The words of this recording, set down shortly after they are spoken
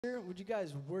Would you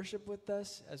guys worship with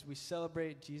us as we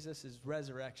celebrate Jesus'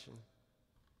 resurrection?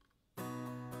 Oh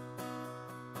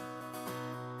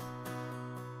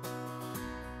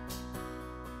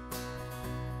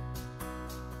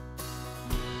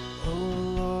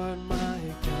Lord my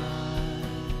God,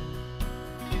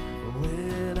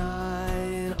 when I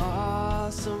in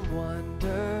awesome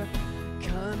wonder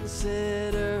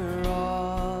consider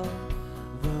all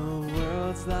the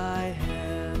worlds thy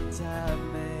hands have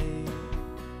made,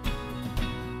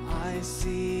 I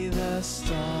see the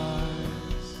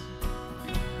stars,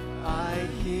 I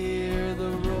hear the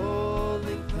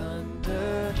rolling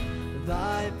thunder,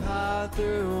 thy power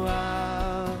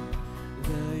throughout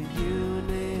the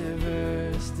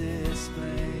universe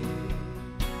displayed.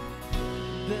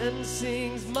 Then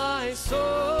sings my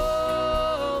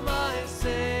soul, my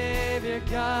Savior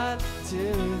God,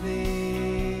 to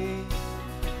thee.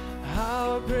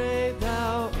 How great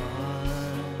thou art,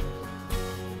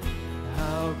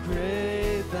 how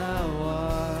great thou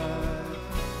art.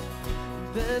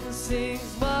 Then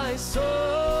sings my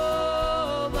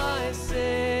soul, my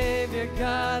Savior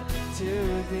God,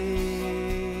 to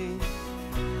thee.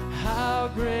 How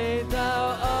great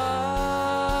thou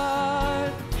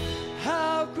art,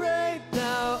 how great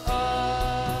thou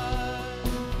art.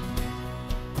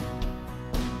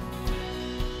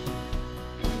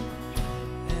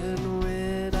 And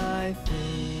when I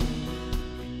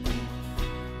think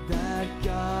that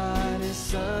God his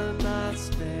Son not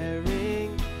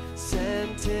sparing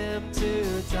sent him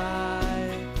to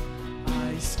die,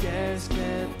 I scarce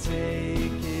can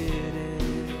take it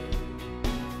in,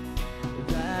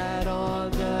 that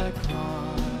on the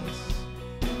cross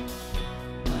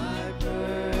my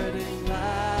burden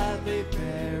gladly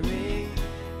bearing,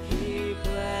 he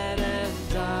bled and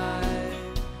died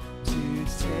to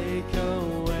take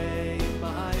away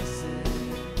my sin.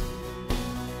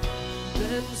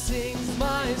 Then sings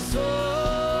my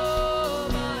soul,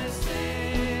 my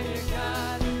Savior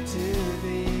God, to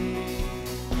thee.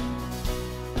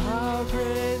 How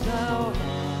great thou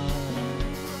art,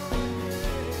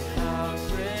 how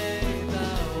great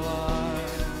thou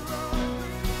art.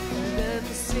 Then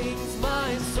sings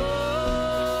my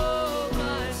soul,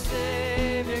 my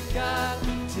Savior God,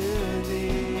 to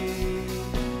thee.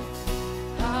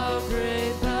 How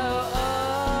great thou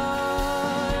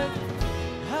art,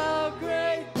 how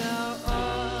great thou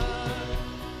art.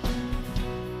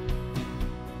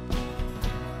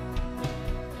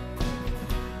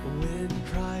 When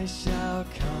Christ shall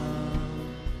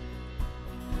come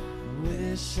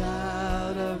with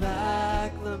shout of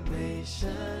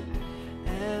acclamation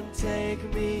and take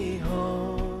me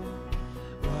home,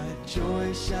 what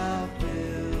joy shall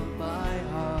fill my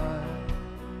heart.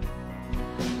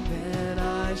 Then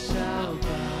I shall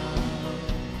bow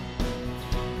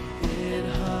in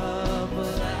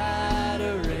humble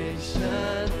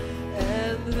adoration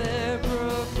and there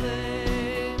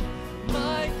proclaim,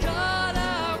 my God,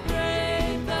 how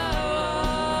great thou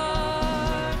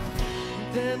art.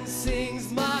 Then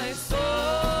sings my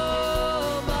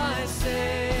soul, my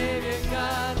Savior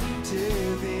God,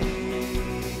 to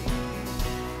thee.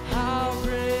 How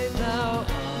great thou art,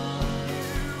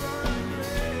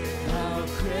 how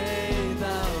great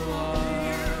thou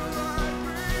art.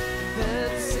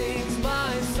 Then sings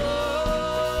my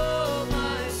soul,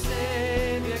 my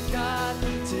Savior God,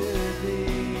 to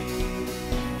thee.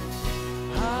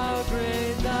 How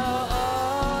great thou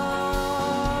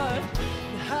art,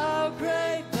 how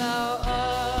great thou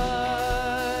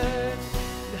art,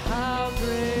 how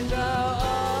great thou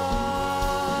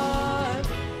art,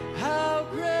 how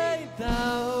great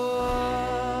thou art.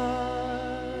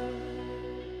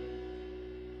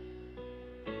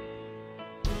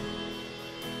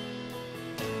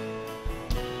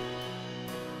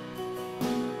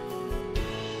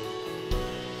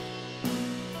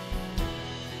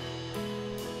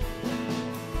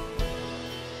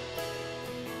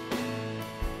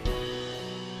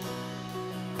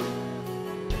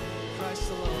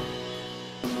 Christ alone.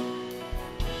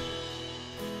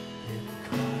 In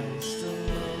Christ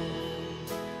alone,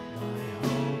 my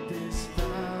hope is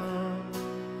found.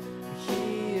 He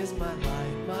is my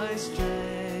light, my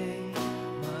strength,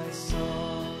 my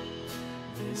song.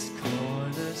 This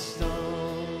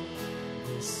cornerstone,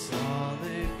 this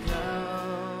solid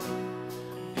ground,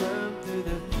 firm through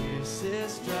the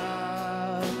fiercest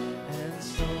drought and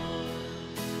storm.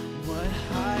 What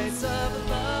heights of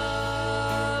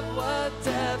love, what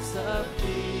depths of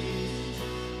peace,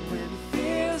 when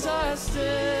fears are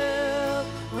still,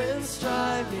 when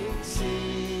striving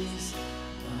cease.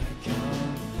 My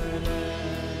comforter,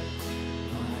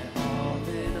 my all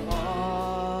in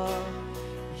all,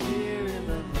 here in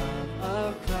the love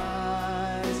of Christ.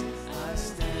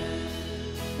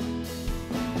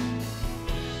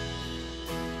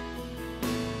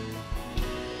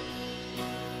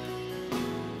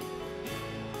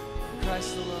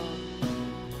 Christ alone.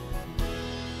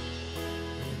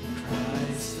 In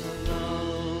Christ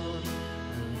alone,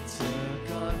 who took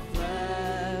on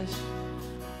flesh,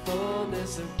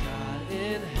 fullness of God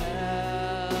in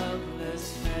helpless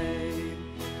faith,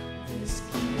 this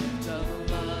gift of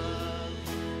love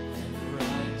and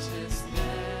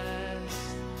righteousness,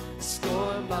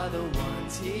 scorned by the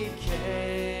ones he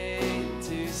came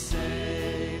to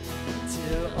save,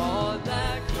 till on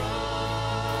that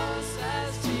cross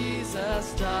as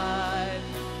Jesus died,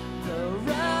 the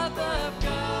wrath of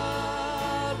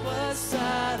God was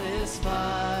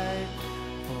satisfied,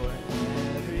 for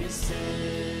every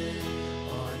sin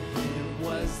on him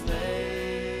was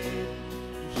laid.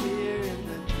 Here in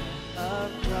the death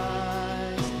of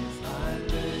Christ I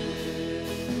live.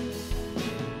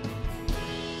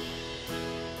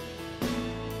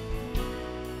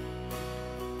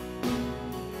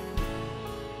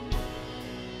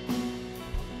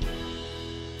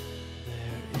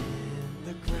 There in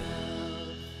the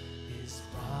ground his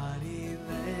body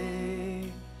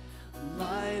lay,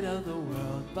 light of the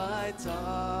world by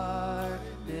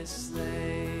darkness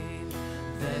slain,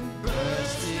 then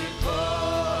bursting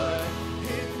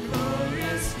forth in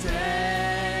glorious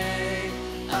day,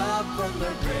 up from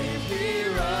the grave he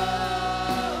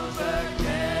rose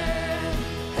again,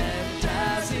 and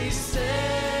as he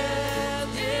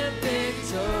stands in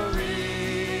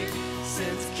victory,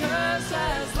 since curse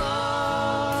has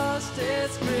lost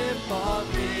its grip on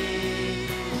me,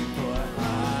 for I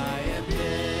am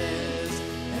his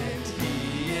and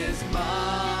he is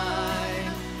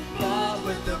mine, bought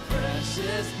with the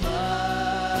precious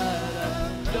blood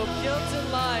of no guilt in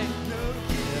life, no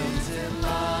guilt in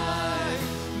life,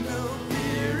 no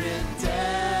fear in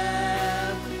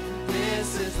death. This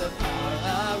is the power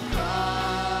of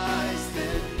Christ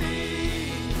in me,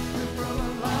 from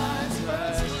life's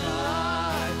first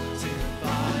cry to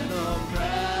final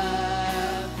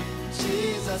breath.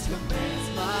 Jesus commands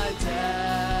my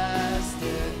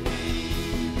destiny.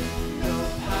 No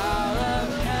power of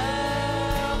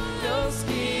hell, no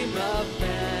scheme of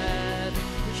man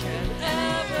can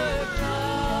ever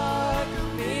pluck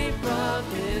me from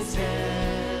his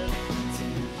hand,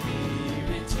 till he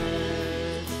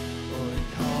returns or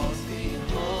calls me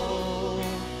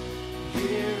home.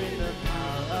 Here in the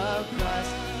power of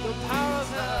Christ, no power of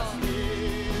hell,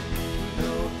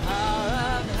 no power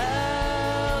of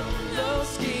hell, no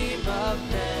scheme of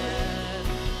man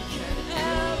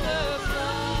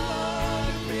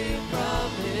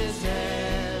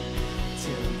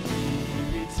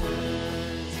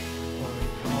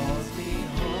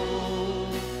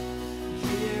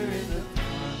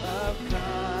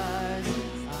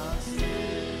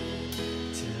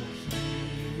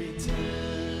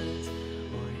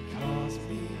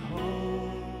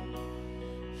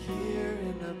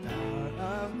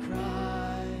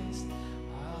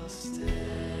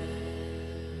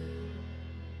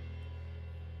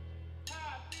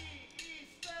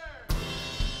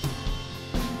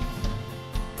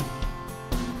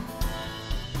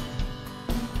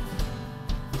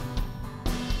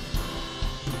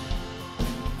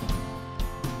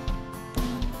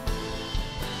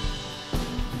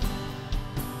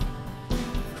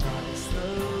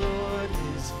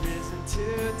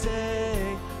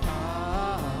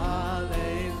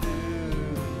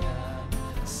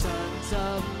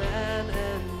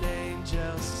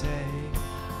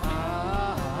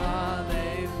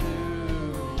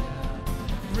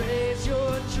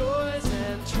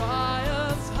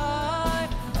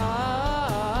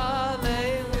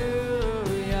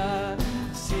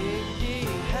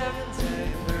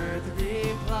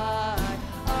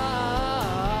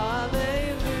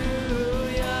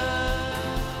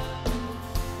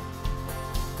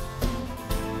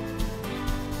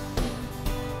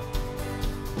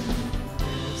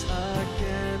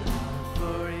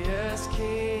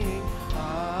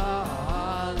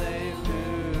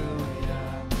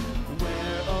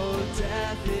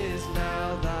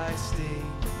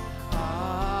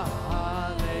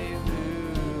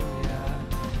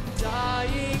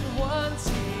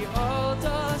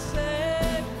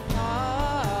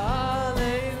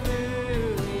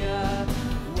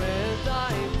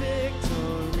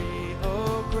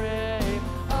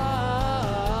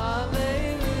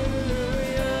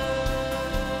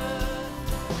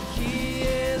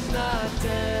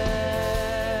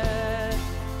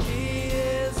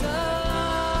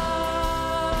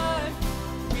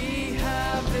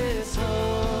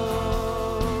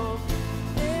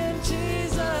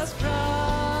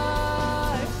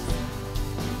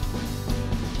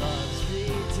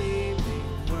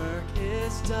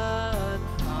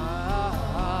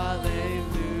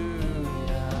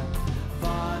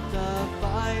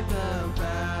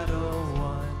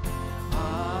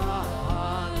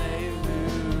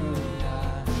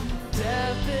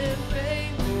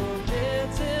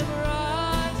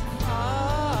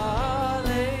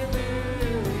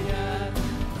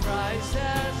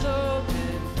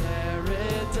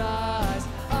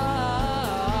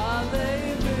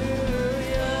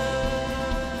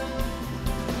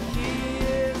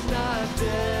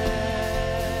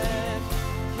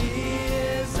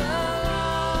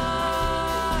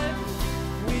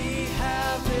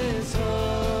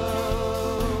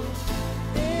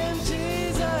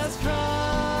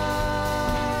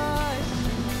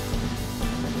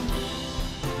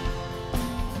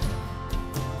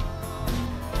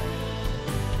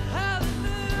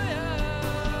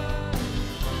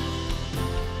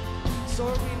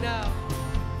soar we now.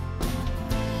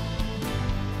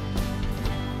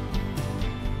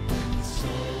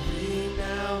 Soar we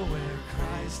now where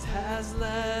Christ has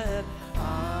led.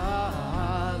 Alleluia.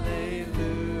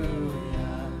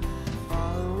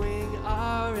 Following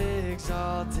our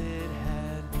exalted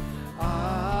head.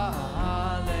 Alleluia.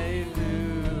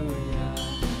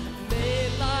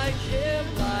 Made like him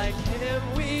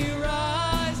we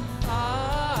rise.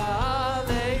 Alleluia.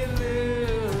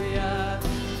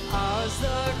 Ours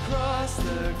the cross,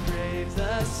 the grave,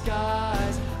 the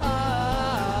skies.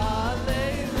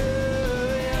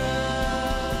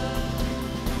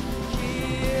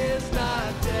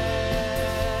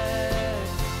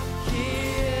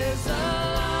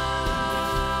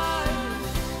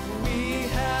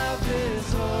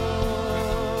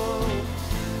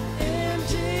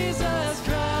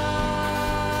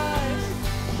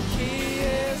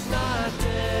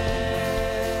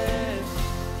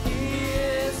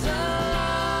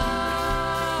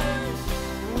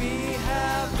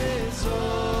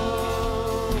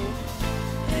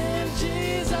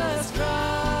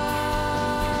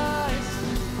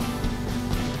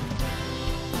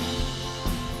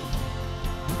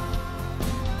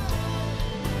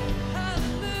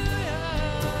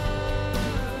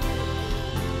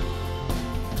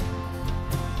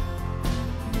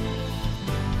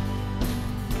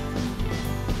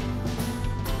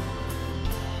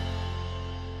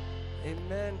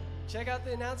 Amen. Check out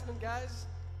the announcement, guys.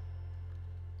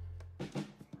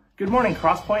 Good morning,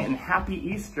 Crosspoint, and happy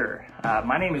Easter.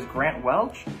 My name is Grant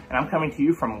Welch, and I'm coming to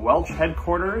you from Welch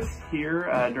headquarters here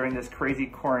during this crazy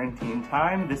quarantine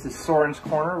time. This is Soren's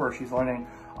Corner, where she's learning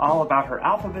all about her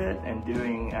alphabet and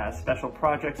doing special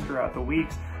projects throughout the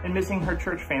weeks and missing her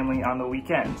church family on the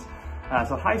weekends.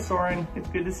 So hi, Soren. It's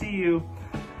good to see you.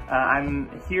 I'm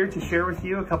here to share with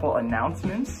you a couple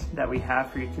announcements that we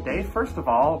have for you today. First of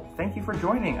all, thank you for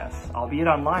joining us. Albeit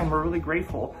online, we're really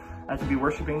grateful to be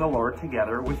worshiping the Lord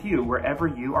together with you wherever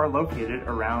you are located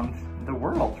around the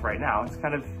world right now. It's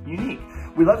kind of unique.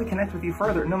 We'd love to connect with you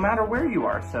further no matter where you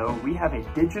are. So we have a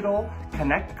digital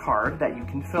Connect card that you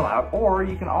can fill out, or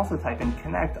you can also type in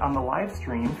Connect on the live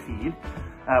stream feed,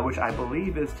 which I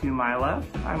believe is to my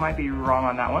left. I might be wrong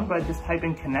on that one, but just type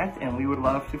in Connect and we would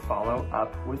love to follow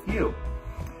up with you.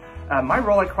 My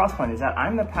role at Crosspoint is that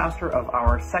I'm the pastor of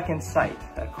our second site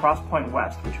at Crosspoint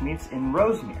West, which meets in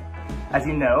Rosemere. As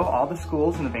you know, all the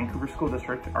schools in the Vancouver School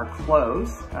District are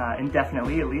closed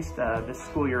indefinitely, at least this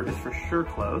school year is for sure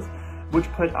closed,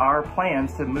 which put our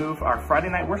plans to move our Friday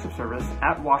night worship service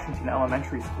at Washington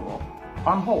Elementary School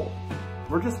on hold.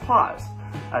 We're just paused.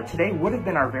 Today would have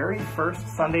been our very first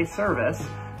Sunday service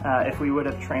if we would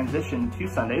have transitioned to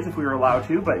Sundays if we were allowed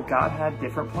to, but God had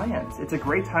different plans. It's a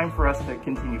great time for us to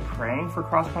continue praying for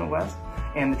Crosspoint West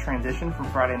and the transition from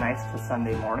Friday nights to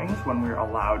Sunday mornings when we're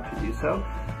allowed to do so.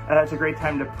 It's a great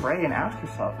time to pray and ask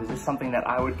yourself, is this something that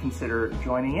I would consider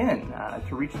joining in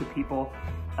to reach the people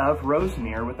of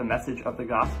Rosemere with the message of the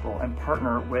gospel and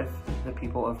partner with the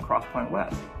people of Crosspoint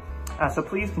West? So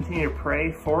please continue to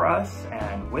pray for us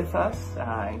and with us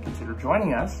and consider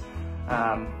joining us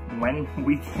when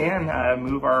we can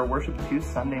move our worship to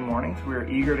Sunday mornings. We're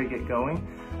eager to get going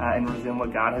and resume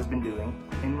what God has been doing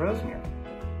in Rosemere.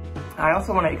 I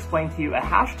also want to explain to you a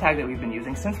hashtag that we've been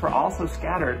using since we're all so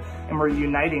scattered and we're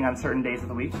uniting on certain days of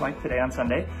the week, like today on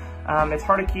Sunday. It's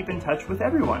hard to keep in touch with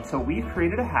everyone, so we've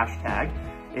created a hashtag.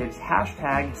 It's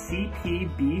hashtag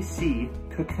CPBC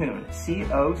Cocoon,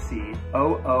 C-O-C-O-O-N,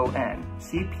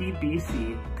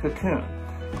 CPBC Cocoon,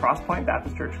 Crosspoint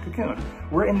Baptist Church Cocoon.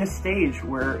 We're in this stage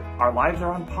where our lives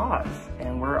are on pause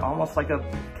and we're almost like a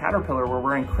caterpillar where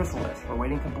we're in chrysalis. We're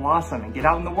waiting to blossom and get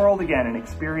out in the world again and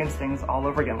experience things all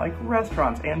over again, like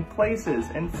restaurants and places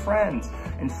and friends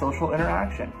and social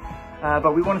interaction.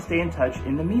 But we want to stay in touch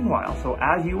in the meanwhile. So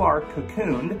as you are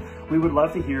cocooned, we would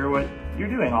love to hear what you're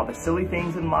doing, all the silly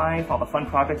things in life, all the fun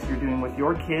projects you're doing with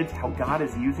your kids, how God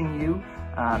is using you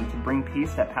to bring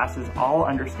peace that passes all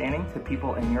understanding to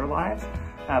people in your lives.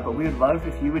 But we would love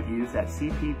if you would use that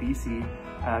CPBC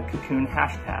Cocoon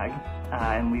hashtag,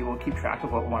 and we will keep track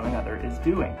of what one another is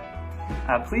doing.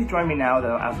 Please join me now,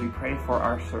 though, as we pray for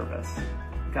our service.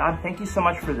 God, thank you so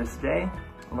much for this day.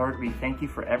 Lord, we thank you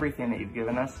for everything that you've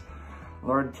given us.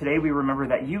 Lord, today we remember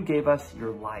that you gave us your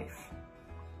life.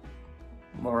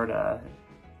 Lord,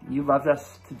 you loved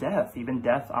us to death, even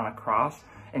death on a cross.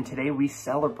 And today we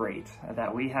celebrate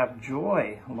that we have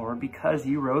joy, Lord, because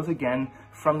you rose again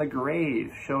from the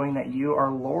grave, showing that you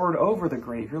are Lord over the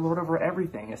grave. You're Lord over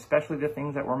everything, especially the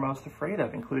things that we're most afraid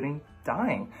of, including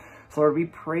dying. So Lord, we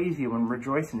praise you and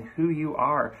rejoice in who you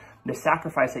are, the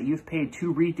sacrifice that you've paid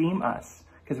to redeem us,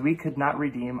 because we could not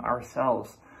redeem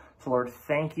ourselves. So Lord,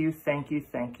 thank you, thank you,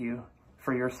 thank you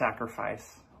for your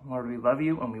sacrifice. Lord, we love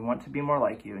you and we want to be more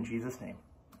like you. In Jesus' name,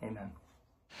 amen.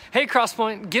 Hey,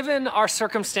 Crosspoint, given our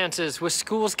circumstances with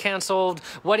schools canceled,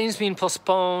 weddings being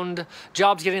postponed,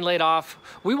 jobs getting laid off,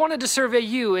 we wanted to survey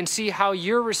you and see how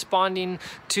you're responding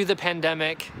to the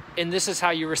pandemic, and this is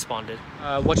how you responded.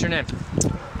 What's your name?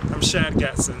 I'm Shad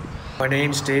Gatson. My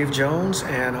name's Dave Jones,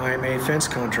 and I'm a fence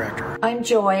contractor. I'm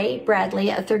Joy Bradley,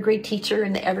 a third grade teacher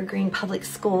in the Evergreen Public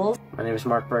Schools. My name is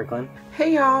Mark Berglund.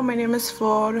 Hey y'all, my name is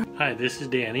Flor. Hi, this is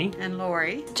Danny. And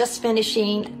Lori. Just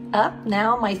finishing up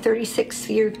now my 36th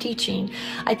year of teaching.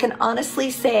 I can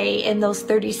honestly say in those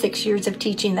 36 years of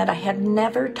teaching that I have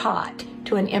never taught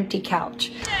to an empty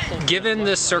couch. Given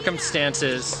the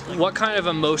circumstances, what kind of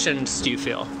emotions do you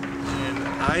feel? And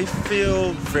I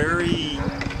feel very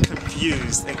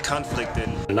confused and conflicted.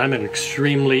 And I'm an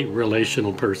extremely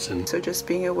relational person. So just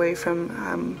being away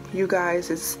from you guys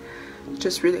is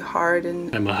just really hard.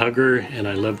 And I'm a hugger and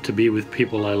I love to be with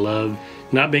people I love.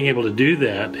 Not being able to do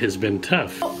that has been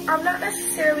tough. I'm not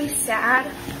necessarily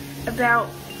sad about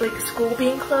like school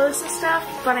being closed and stuff,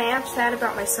 but I am sad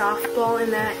about my softball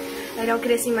and that I don't get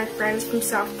to see my friends from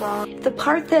softball. The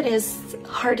part that is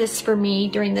hardest for me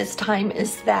during this time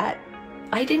is that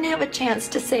I didn't have a chance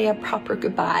to say a proper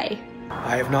goodbye.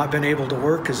 I have not been able to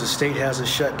work because the state has us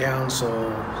shut down,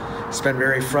 so it's been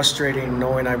very frustrating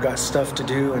knowing I've got stuff to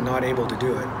do and not able to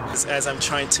do it. As I'm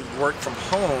trying to work from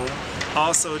home,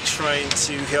 also trying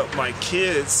to help my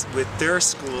kids with their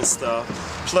school stuff,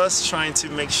 plus trying to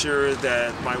make sure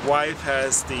that my wife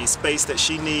has the space that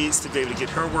she needs to be able to get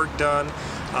her work done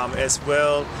as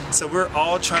well. So we're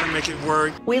all trying to make it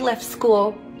work. We left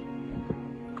school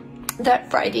that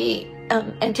Friday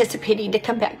anticipating to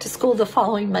come back to school the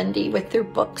following Monday with their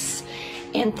books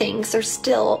and things are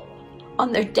still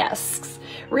on their desks,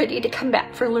 ready to come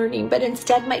back for learning, but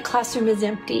instead my classroom is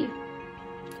empty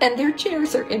and their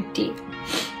chairs are empty.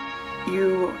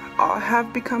 you all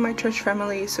have become my church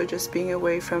family, so just being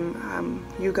away from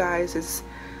you guys is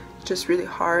just really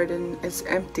hard and it's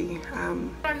empty.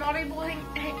 I'm not able to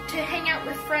hang out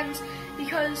with friends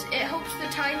because it helps the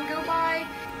time go by.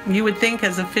 You would think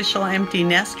as official empty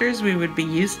nesters we would be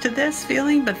used to this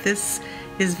feeling, but this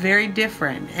is very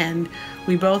different, and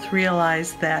we both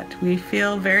realize that we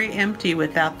feel very empty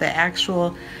without the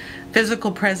actual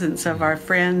physical presence of our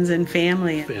friends and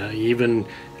family. Even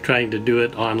trying to do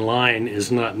it online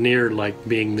is not near like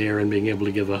being there and being able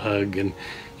to give a hug and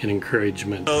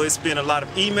encouragement. So it's been a lot of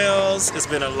emails, it's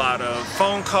been a lot of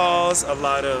phone calls, a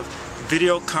lot of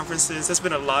video conferences. There's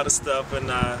been a lot of stuff, and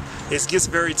it gets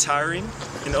very tiring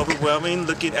and overwhelming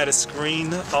looking at a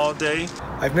screen all day.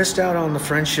 I've missed out on the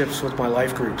friendships with my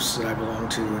life groups that I belong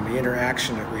to and the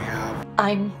interaction that we have.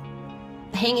 I'm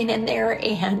hanging in there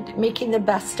and making the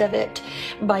best of it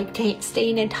by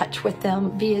staying in touch with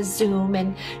them via Zoom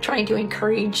and trying to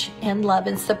encourage and love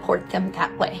and support them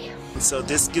that way. So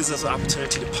this gives us an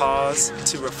opportunity to pause,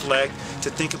 to reflect, to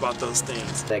think about those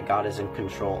things. That God is in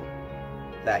control,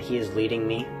 that He is leading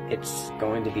me. It's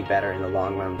going to be better in the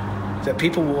long run. That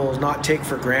people will not take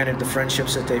for granted the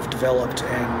friendships that they've developed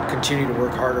and continue to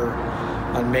work harder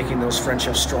on making those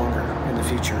friendships stronger in the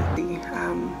future.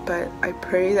 But I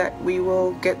pray that we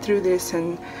will get through this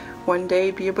and one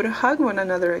day be able to hug one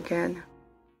another again.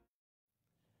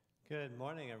 Good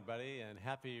morning, everybody, and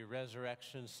happy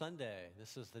Resurrection Sunday.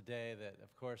 This is the day that,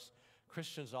 of course,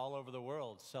 Christians all over the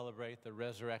world celebrate the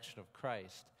resurrection of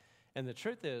Christ. And the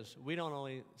truth is, we don't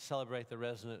only celebrate the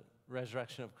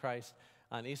resurrection of Christ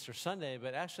on Easter Sunday,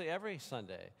 but actually every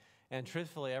Sunday, and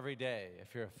truthfully every day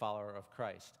if you're a follower of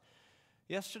Christ.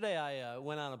 Yesterday I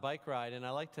went on a bike ride, and I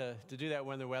like to do that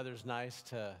when the weather's nice,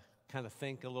 to kind of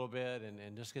think a little bit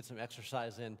and just get some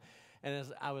exercise in. And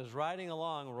as I was rolling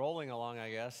along,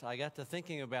 I guess, I got to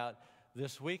thinking about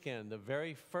this weekend, the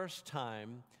very first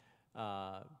time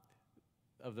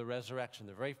of the resurrection,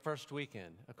 the very first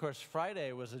weekend. Of course,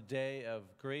 Friday was a day of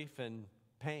grief and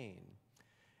pain.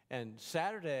 And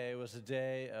Saturday was a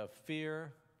day of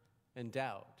fear and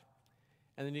doubt.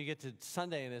 And then you get to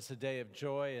Sunday, and it's a day of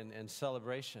joy and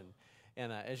celebration.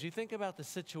 And as you think about the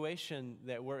situation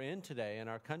that we're in today in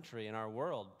our country, in our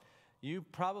world, you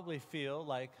probably feel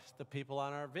like the people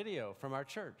on our video from our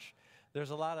church. There's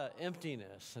a lot of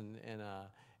emptiness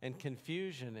and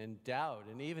confusion and doubt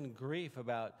and even grief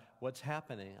about what's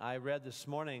happening. I read this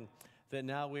morning that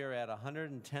now we are at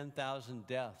 110,000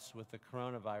 deaths with the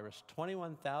coronavirus,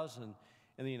 21,000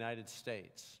 in the United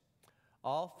States.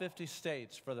 All 50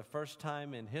 states, for the first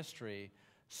time in history,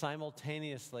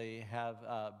 simultaneously have,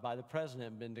 by the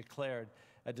president, been declared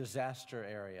a disaster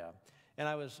area. And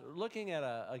I was looking at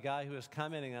a guy who was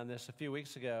commenting on this a few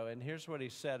weeks ago, and here's what he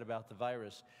said about the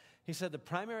virus. He said, the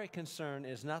primary concern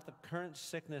is not the current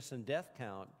sickness and death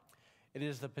count, it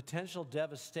is the potential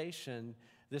devastation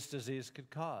this disease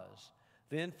could cause.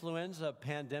 The influenza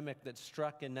pandemic that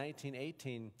struck in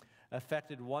 1918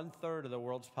 affected 1/3 of the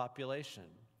world's population.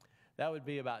 That would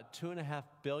be about 2.5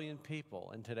 billion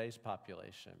people in today's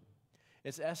population.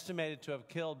 It's estimated to have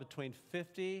killed between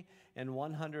 50 and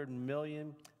 100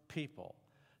 million people.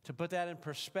 To put that in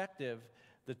perspective,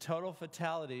 the total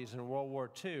fatalities in World War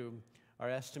II are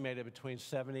estimated between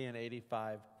 70 and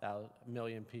 85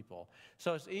 million people.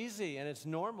 So it's easy and it's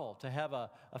normal to have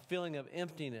a feeling of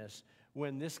emptiness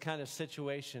when this kind of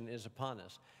situation is upon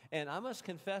us. And I must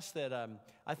confess that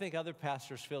I think other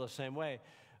pastors feel the same way,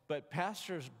 but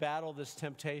pastors battle this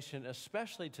temptation,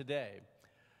 especially today,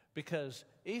 because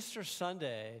Easter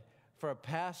Sunday for a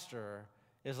pastor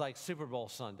is like Super Bowl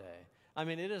Sunday. I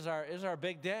mean, it is our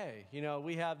big day. You know,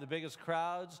 we have the biggest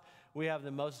crowds. We have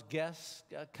the most guests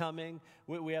coming.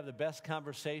 We have the best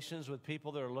conversations with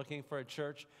people that are looking for a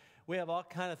church. We have all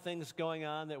kind of things going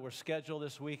on that were scheduled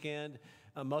this weekend.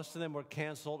 Most of them were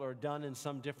canceled or done in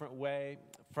some different way.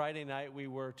 Friday night, we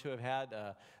were to have had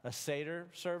a Seder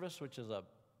service, which is a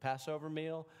Passover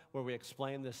meal, where we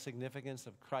explain the significance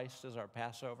of Christ as our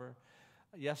Passover.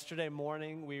 Yesterday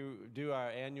morning, we do our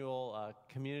annual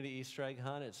community Easter egg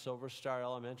hunt at Silver Star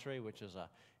Elementary, which is a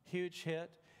huge hit.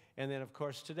 And then, of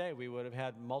course, today we would have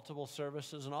had multiple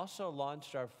services and also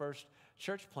launched our first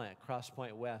church plant,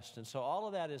 Crosspoint West. And so all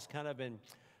of that has kind of been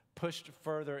pushed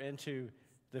further into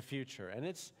the future. And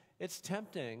it's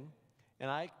tempting,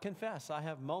 and I confess I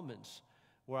have moments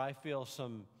where I feel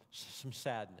some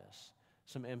sadness,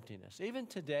 some emptiness. Even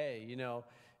today, you know,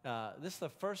 this is the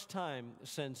first time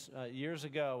since years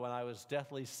ago when I was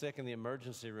deathly sick in the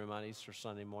emergency room on Easter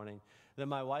Sunday morning that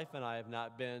my wife and I have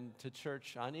not been to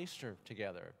church on Easter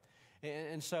together.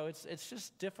 And so it's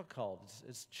just difficult.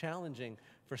 It's challenging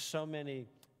for so many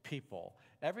people.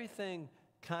 Everything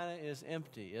kind of is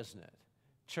empty, isn't it?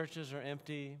 Churches are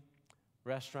empty.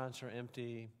 Restaurants are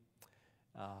empty.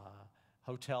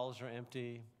 Hotels are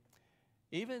empty.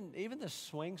 Even the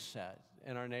swing set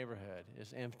in our neighborhood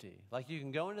is empty. Like, you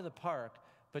can go into the park,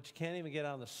 but you can't even get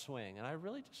on the swing. And I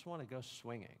really just want to go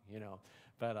swinging, you know.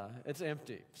 But it's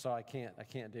empty, so I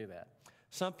can't do that.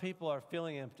 Some people are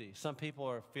feeling empty. Some people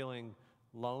are feeling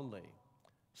lonely.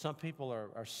 Some people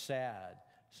are sad.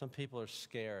 Some people are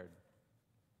scared.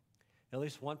 At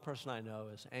least one person I know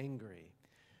is angry.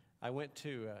 I went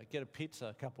to get a pizza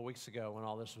a couple weeks ago when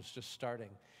all this was just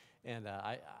starting. And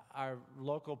our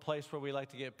local place where we like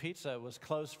to get pizza was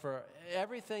closed for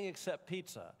everything except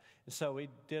pizza. And so we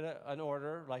did an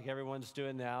order like everyone's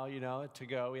doing now, you know, to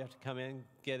go. We have to come in,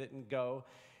 get it, and go.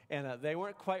 And they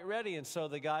weren't quite ready. And so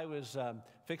the guy was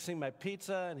fixing my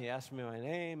pizza, and he asked me my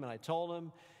name, and I told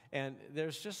him. And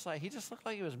there's just like, he just looked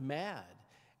like he was mad.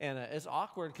 And it's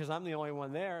awkward because I'm the only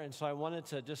one there. And so I wanted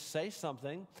to just say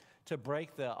something to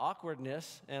break the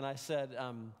awkwardness. And I said,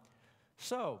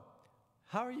 so,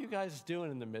 how are you guys doing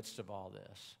in the midst of all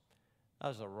this? That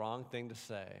was the wrong thing to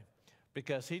say,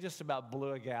 because he just about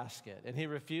blew a gasket, and he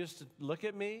refused to look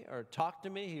at me or talk to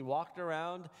me. He walked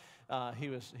around. He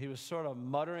was sort of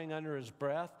muttering under his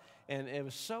breath, and it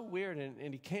was so weird.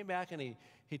 And he came back, and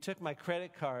he took my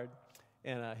credit card,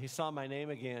 and he saw my name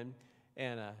again,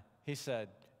 and he said,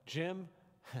 "Jim,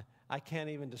 I can't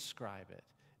even describe it."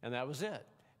 And that was it.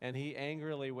 And he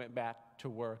angrily went back to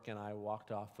work, and I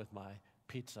walked off with my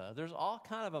pizza. There's all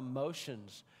kind of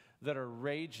emotions that are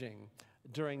raging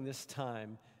during this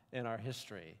time in our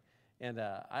history. And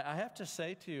I have to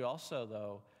say to you also,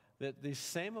 though, that these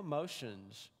same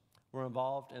emotions were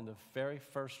involved in the very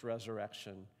first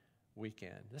resurrection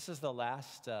weekend. This is the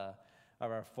last of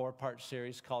our 4-part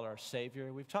series called Our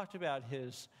Savior. We've talked about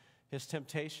his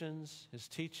temptations, his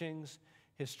teachings,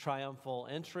 his triumphal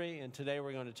entry, and today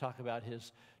we're going to talk about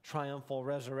his triumphal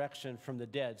resurrection from the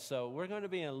dead. So we're going to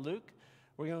be in Luke.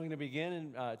 We're going to begin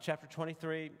in chapter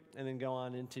 23 and then go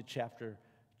on into chapter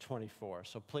 24.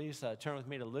 So please turn with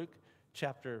me to Luke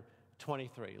chapter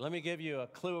 23. Let me give you a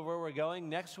clue of where we're going.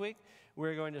 Next week,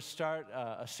 we're going to start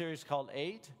a series called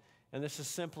 8, and this is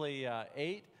simply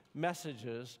 8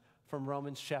 messages from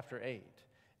Romans chapter 8.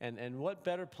 And what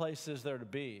better place is there to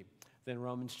be than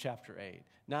Romans chapter 8?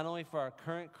 Not only for our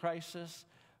current crisis,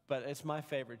 but it's my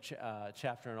favorite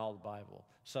chapter in all the Bible.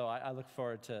 So I look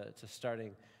forward to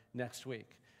starting next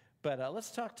week. But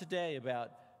let's talk today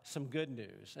about some good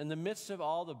news. In the midst of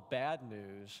all the bad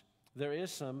news, there is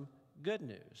some good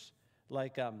news.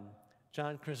 Like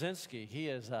John Krasinski,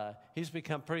 he's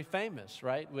become pretty famous,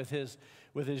 right, with his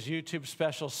YouTube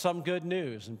special, Some Good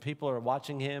News, and people are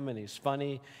watching him, and he's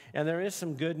funny, and there is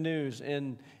some good news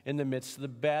in the midst of the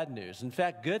bad news. In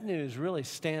fact, good news really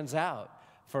stands out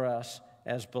for us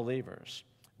as believers.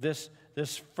 This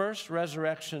first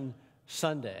Resurrection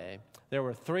Sunday, there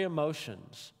were 3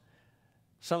 emotions,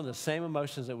 some of the same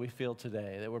emotions that we feel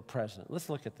today that were present. Let's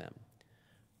look at them.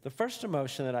 The first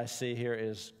emotion that I see here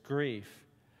is grief.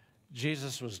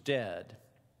 Jesus was dead.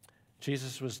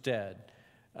 Jesus was dead.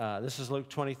 This is Luke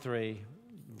 23,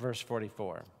 verse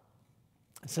 44.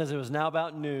 It says, "It was now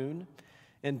about noon,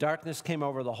 and darkness came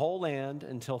over the whole land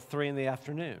until 3 in the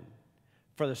afternoon.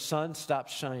 For the sun stopped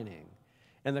shining,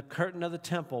 and the curtain of the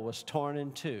temple was torn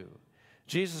in two.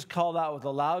 Jesus called out with a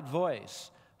loud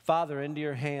voice, 'Father, into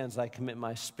your hands I commit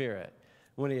my spirit.'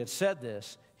 When he had said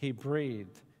this, he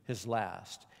breathed his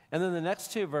last." And then the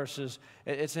next 2 verses,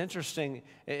 it's interesting.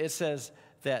 It says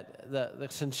that the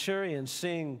centurion,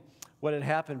 seeing what had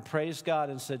happened, praised God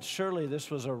and said, "Surely this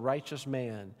was a righteous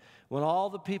man." When all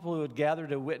the people who had gathered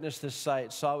to witness this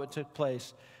sight saw what took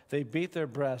place, they beat their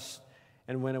breasts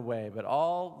and went away. But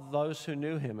all those who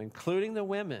knew him, including the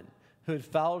women who had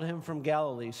followed him from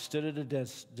Galilee, stood at a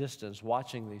distance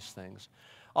watching these things.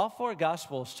 All 4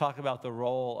 Gospels talk about the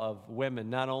role of women,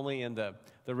 not only in the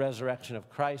resurrection of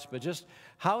Christ, but just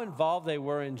how involved they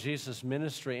were in Jesus'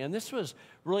 ministry. And this was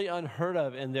really unheard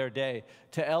of in their day,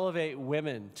 to elevate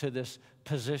women to this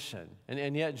position.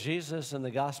 And yet Jesus and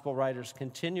the Gospel writers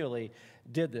continually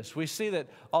did this. We see that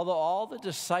although all the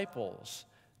disciples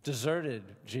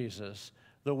deserted Jesus,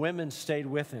 the women stayed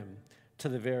with him to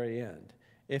the very end.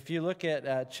 If you look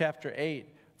at chapter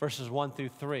 8, verses 1 through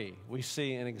 3, we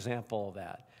see an example of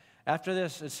that. After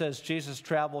this, it says, Jesus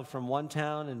traveled from one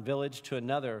town and village to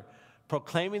another,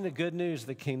 proclaiming the good news of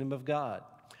the kingdom of God.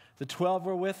 The 12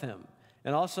 were with him,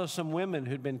 and also some women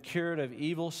who'd been cured of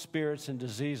evil spirits and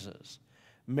diseases.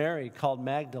 Mary, called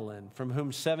Magdalene, from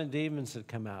whom 7 demons had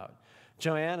come out.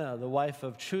 Joanna, the wife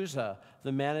of Chuza,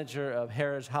 the manager of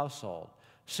Herod's household.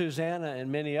 Susanna,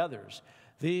 and many others.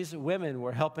 These women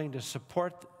were helping to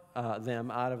support them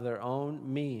out of their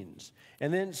own means.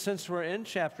 And then, since we're in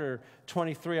chapter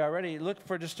 23 already, look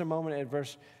for just a moment at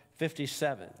verse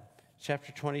 57.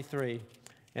 Chapter 23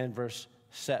 and verse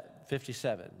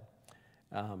 57.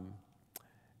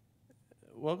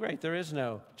 Well, great, there is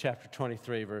no chapter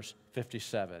 23, verse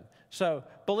 57. So,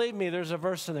 believe me, there's a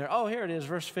verse in there. Oh, here it is,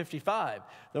 verse 55.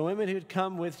 The women who'd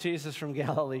come with Jesus from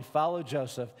Galilee followed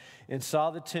Joseph and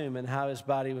saw the tomb and how his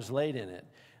body was laid in it.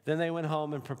 Then they went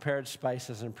home and prepared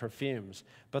spices and perfumes,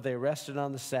 but they rested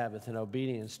on the Sabbath in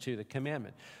obedience to the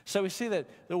commandment. So we see that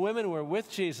the women were with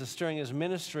Jesus during his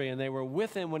ministry, and they were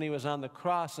with him when he was on the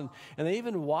cross, and they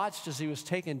even watched as he was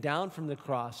taken down from the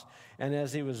cross and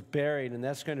as he was buried, and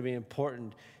that's going to be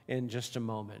important in just a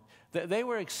moment. They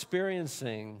were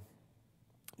experiencing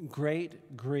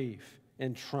great grief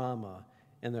and trauma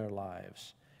in their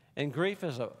lives. And grief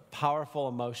is a powerful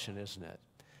emotion, isn't it?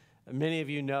 Many of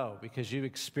you know because you've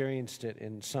experienced it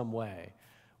in some way,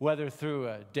 whether through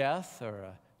a death or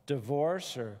a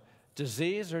divorce or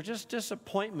disease or just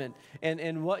disappointment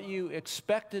and what you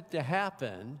expected to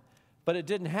happen, but it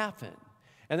didn't happen.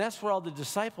 And that's where all the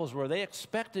disciples were. They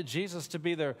expected Jesus to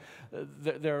be their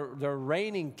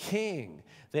reigning king.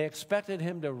 They expected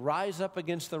him to rise up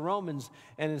against the Romans,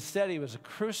 and instead he was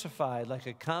crucified like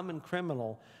a common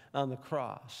criminal on the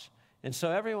cross. And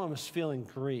so everyone was feeling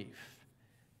grief.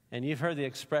 And you've heard the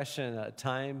expression,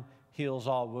 time heals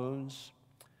all wounds.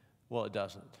 Well, it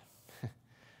doesn't.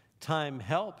 Time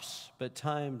helps, but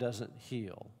time doesn't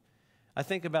heal. I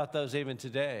think about those even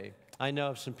today. I know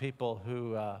of some people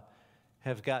who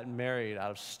have gotten married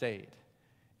out of state,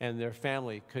 and their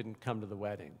family couldn't come to the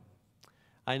wedding.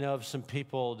 I know of some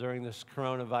people during this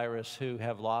coronavirus who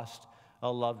have lost a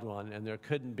loved one, and there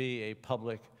couldn't be a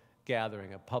public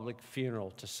gathering, a public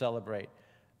funeral to celebrate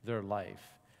their life.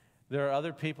 There are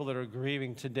other people that are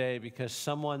grieving today because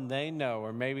someone they know,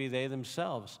 or maybe they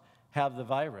themselves, have the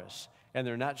virus, and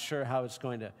they're not sure how it's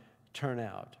going to turn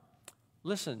out.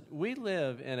 Listen, we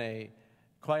live in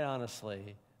quite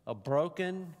honestly, a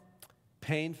broken,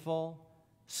 painful,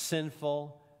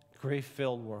 sinful,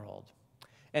 grief-filled world.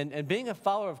 And being a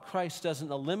follower of Christ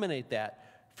doesn't eliminate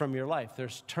that from your life.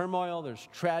 There's turmoil, there's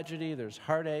tragedy, there's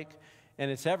heartache, and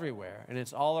it's everywhere, and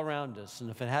it's all around us. And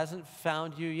if it hasn't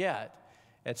found you yet,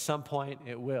 at some point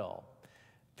it will.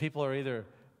 People are either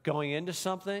going into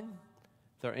something,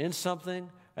 they're in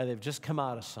something, or they've just come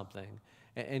out of something.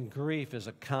 And grief is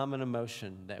a common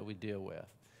emotion that we deal with.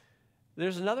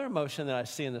 There's another emotion that I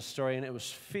see in this story, and it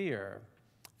was fear.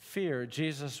 Fear.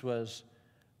 Jesus was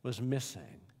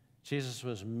missing. Jesus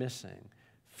was missing.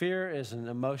 Fear is an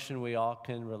emotion we all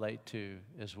can relate to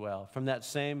as well. From that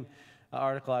same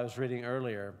article I was reading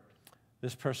earlier,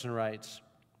 this person writes,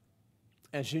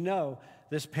 as you know,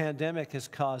 this pandemic has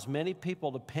caused many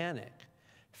people to panic.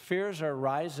 Fears are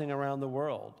rising around the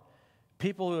world.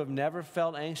 People who have never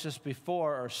felt anxious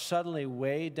before are suddenly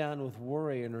weighed down with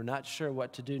worry and are not sure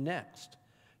what to do next.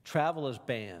 Travel is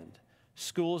banned.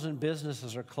 Schools and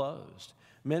businesses are closed.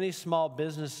 Many small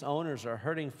business owners are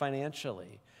hurting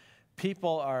financially.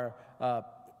 People are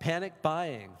panic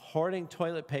buying, hoarding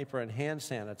toilet paper and hand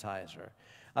sanitizer.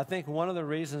 I think one of the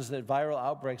reasons that viral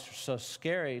outbreaks are so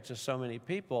scary to so many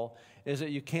people is that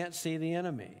you can't see the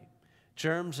enemy.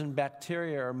 Germs and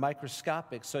bacteria are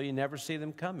microscopic, so you never see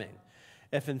them coming.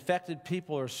 If infected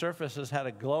people or surfaces had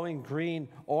a glowing green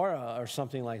aura or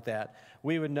something like that,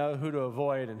 we would know who to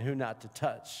avoid and who not to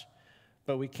touch.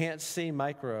 But we can't see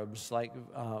microbes like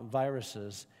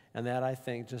viruses, and that, I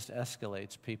think, just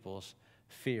escalates people's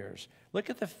fears. Look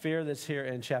at the fear that's here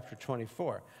in chapter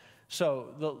 24.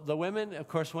 So the women, of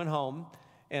course, went home,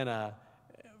 and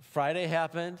Friday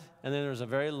happened, and then there was a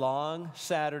very long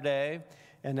Saturday,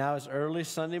 and now it's early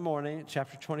Sunday morning,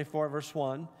 chapter 24, verse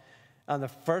 1. On the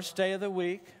first day of the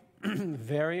week,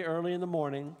 very early in the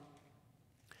morning,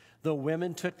 the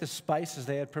women took the spices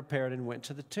they had prepared and went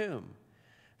to the tomb.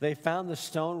 They found the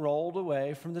stone rolled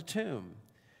away from the tomb.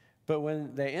 But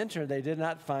when they entered, they did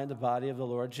not find the body of the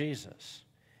Lord Jesus.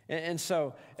 And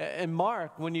so, in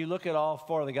Mark, when you look at all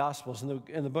four of the Gospels,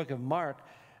 in the book of Mark,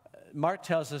 Mark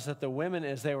tells us that the women,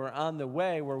 as they were on the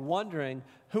way, were wondering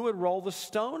who would roll the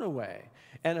stone away.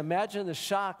 And imagine the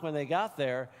shock when they got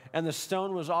there and the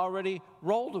stone was already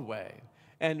rolled away.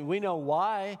 And we know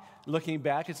why, looking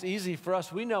back. It's easy for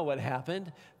us. We know what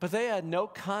happened. But they had no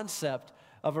concept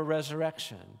of a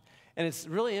resurrection. And it's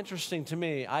really interesting to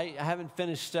me. I haven't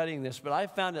finished studying this, but I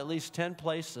found at least 10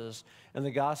 places in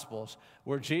the Gospels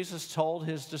where Jesus told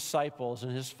his disciples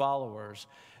and his followers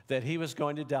that he was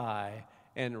going to die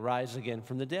and rise again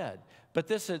from the dead. But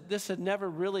this had never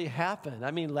really happened.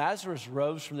 I mean, Lazarus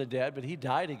rose from the dead, but he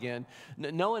died again.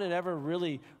 No one had ever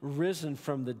really risen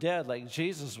from the dead like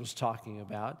Jesus was talking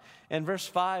about. And verse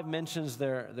 5 mentions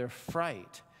their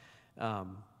fright,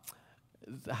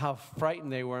 how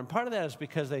frightened they were. And part of that is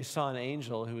because they saw an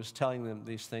angel who was telling them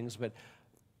these things. But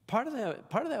part of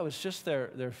that was just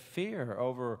their fear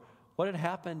over what had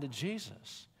happened to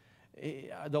Jesus.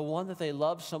 The one that they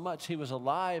loved so much, he was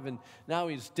alive, and now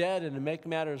he's dead, and to make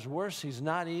matters worse, he's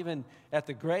not even at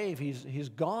the grave, he's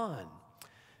gone.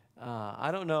 I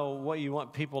don't know what you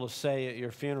want people to say at your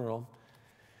funeral.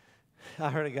 I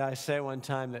heard a guy say one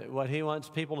time that what he wants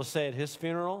people to say at his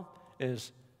funeral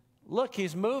is, look,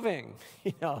 he's moving.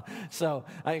 So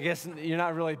I guess you're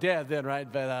not really dead then,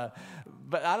 right? But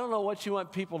I don't know what you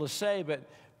want people to say,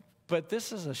 but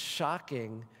this is a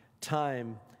shocking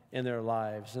time in their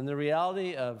lives. And the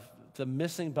reality of the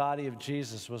missing body of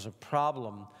Jesus was a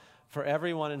problem for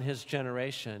everyone in his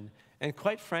generation, and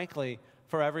quite frankly,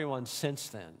 for everyone since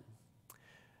then.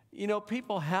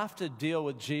 People have to deal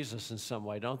with Jesus in some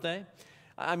way, don't they?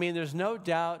 I mean, there's no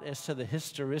doubt as to the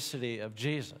historicity of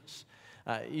Jesus.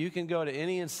 You can go to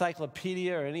any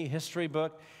encyclopedia or any history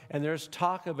book, and there's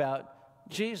talk about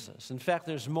Jesus. In fact,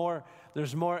 there's more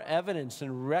evidence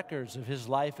and records of his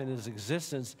life and his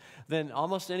existence than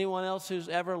almost anyone else who's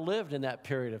ever lived in that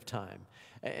period of time.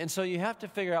 And so you have to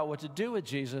figure out what to do with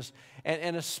Jesus,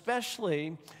 and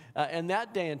especially in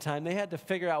that day and time, they had to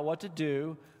figure out what to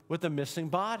do with the missing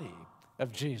body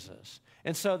of Jesus.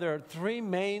 And so there are three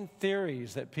main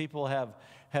theories that people have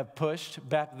pushed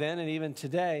back then and even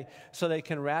today so they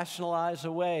can rationalize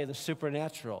away the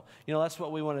supernatural. That's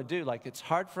what we want to do. Like, it's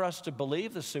hard for us to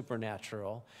believe the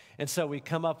supernatural, and so we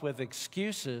come up with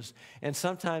excuses, and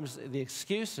sometimes the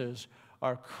excuses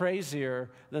are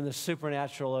crazier than the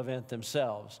supernatural event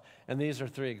themselves. And these are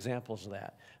three examples of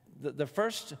that. The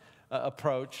first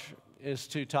approach is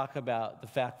to talk about the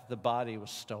fact that the body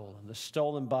was stolen, the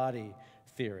stolen body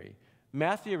theory.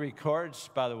 Matthew records,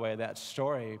 by the way, that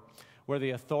story where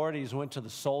the authorities went to the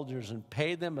soldiers and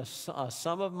paid them a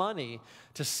sum of money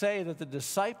to say that the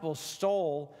disciples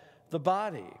stole the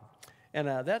body. And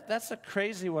that's a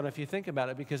crazy one if you think about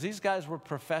it, because these guys were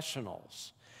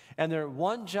professionals. And their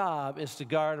one job is to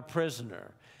guard a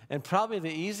prisoner. And probably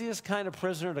the easiest kind of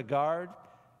prisoner to guard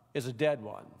is a dead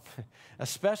one,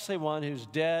 especially one who's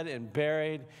dead and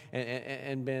buried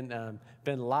and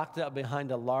been locked up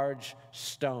behind a large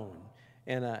stone.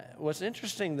 And what's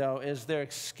interesting, though, is their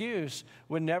excuse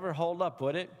would never hold up,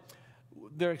 would it?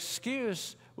 Their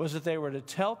excuse was that they were to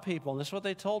tell people, and this is what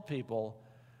they told people,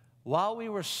 while we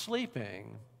were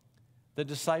sleeping, the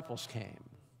disciples came.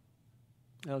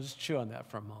 Now just chew on that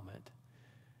for a moment.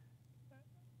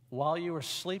 While you were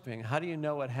sleeping, how do you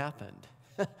know what happened?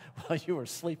 While you were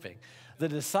sleeping. The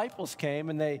disciples came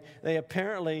and they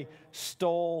apparently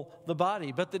stole the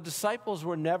body. But the disciples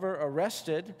were never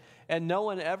arrested, and no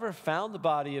one ever found the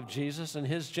body of Jesus in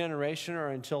his generation or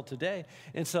until today.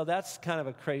 And so that's kind of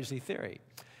a crazy theory.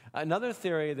 Another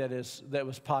theory that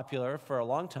was popular for a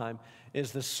long time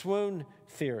is the swoon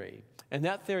theory. And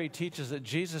that theory teaches that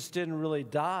Jesus didn't really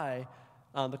die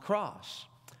on the cross.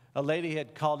 A lady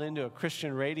had called into a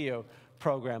Christian radio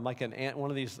program, like one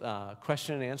of these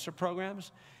question and answer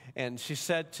programs. And she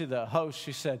said to the host,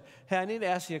 she said, "Hey, I need to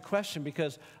ask you a question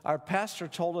because our pastor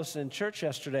told us in church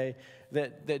yesterday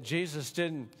that Jesus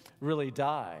didn't really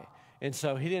die. And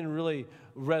so he didn't really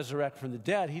resurrect from the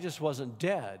dead. He just wasn't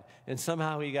dead. And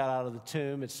somehow he got out of the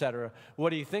tomb, etc. What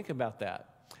do you think about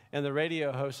that?" And the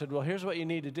radio host said, "Well, here's what you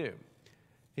need to do."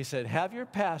 He said, "Have your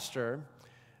pastor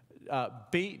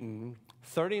beaten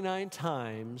 39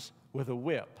 times with a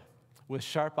whip with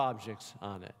sharp objects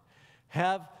on it.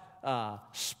 Have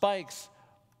spikes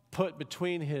put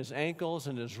between his ankles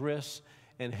and his wrists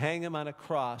and hang him on a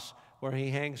cross where he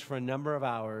hangs for a number of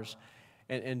hours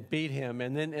and beat him.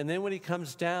 And then when he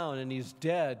comes down and he's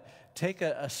dead, take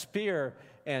a spear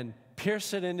and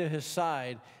pierce it into his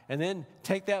side, and then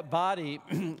take that body,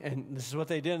 and this is what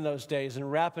they did in those days,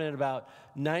 and wrap it in about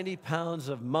 90 pounds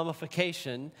of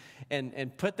mummification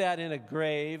and put that in a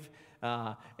grave,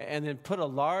 and then put a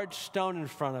large stone in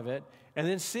front of it, and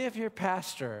then see if your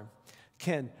pastor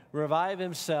can revive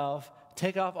himself,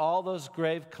 take off all those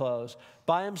grave clothes,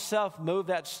 by himself move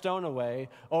that stone away,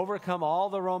 overcome all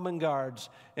the Roman guards,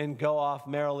 and go off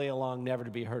merrily along, never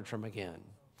to be heard from again."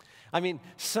 I mean,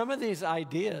 some of these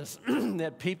ideas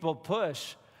that people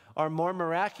push are more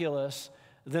miraculous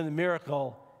than the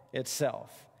miracle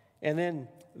itself. And then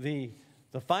the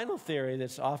final theory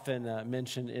that's often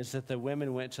mentioned is that the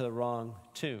women went to the wrong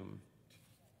tomb.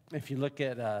 If you look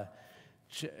at,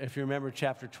 if you remember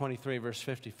chapter 23, verse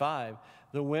 55,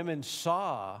 the women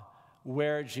saw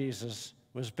where Jesus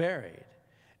was buried.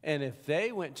 And if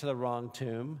they went to the wrong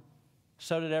tomb,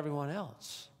 so did everyone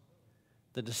else.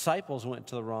 The disciples went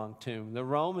to the wrong tomb. The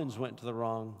Romans went to the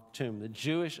wrong tomb. The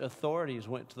Jewish authorities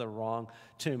went to the wrong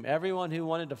tomb. Everyone who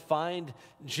wanted to find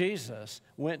Jesus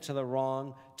went to the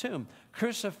wrong tomb.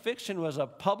 Crucifixion was a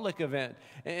public event,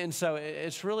 and so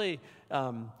it's really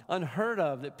unheard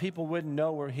of that people wouldn't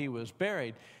know where he was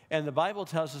buried. And the Bible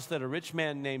tells us that a rich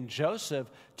man named Joseph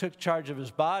took charge of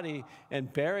his body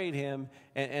and buried him,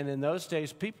 and in those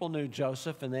days people knew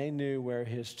Joseph and they knew where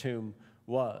his tomb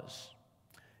was.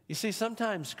 You see,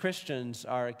 sometimes Christians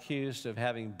are accused of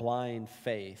having blind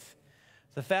faith.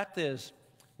 The fact is,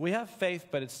 we have faith,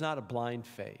 but it's not a blind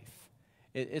faith.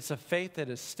 It's a faith that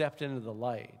has stepped into the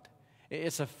light.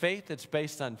 It's a faith that's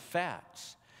based on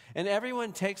facts. And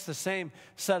everyone takes the same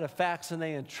set of facts and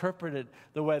they interpret it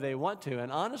the way they want to. And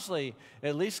honestly,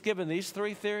 at least given these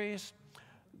three theories,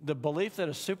 the belief that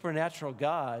a supernatural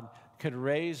God could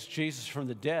raise Jesus from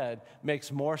the dead makes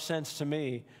more sense to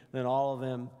me than all of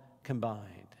them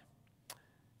combined.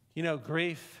 You know,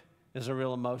 grief is a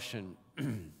real emotion,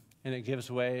 and it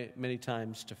gives way many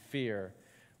times to fear,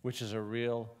 which is a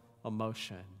real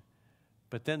emotion.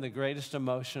 But then the greatest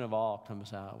emotion of all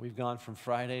comes out. We've gone from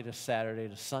Friday to Saturday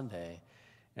to Sunday,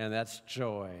 and that's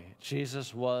joy.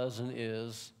 Jesus was and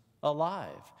is alive.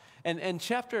 And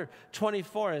chapter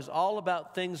 24 is all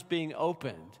about things being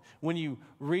opened. When you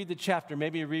read the chapter,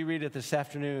 maybe you reread it this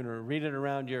afternoon or read it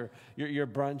around your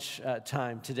brunch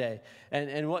time today.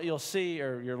 And what you'll see,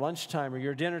 or your lunchtime or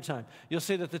your dinner time, you'll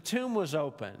see that the tomb was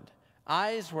opened.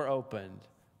 Eyes were opened,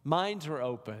 minds were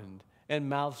opened, and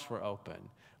mouths were opened.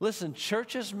 Listen,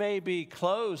 churches may be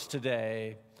closed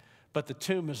today, but the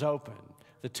tomb is open.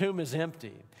 The tomb is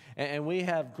empty. And we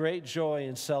have great joy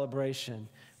and celebration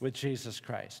with Jesus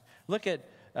Christ. Look at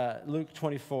Luke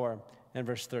 24 and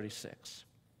verse 36.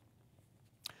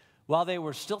 While they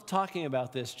were still talking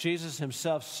about this, Jesus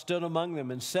himself stood among them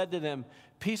and said to them,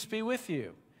 "Peace be with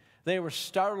you." They were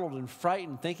startled and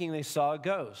frightened, thinking they saw a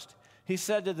ghost. He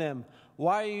said to them,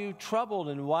 "Why are you troubled,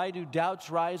 and why do doubts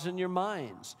rise in your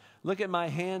minds? Look at my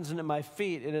hands and at my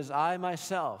feet. It is I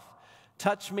myself.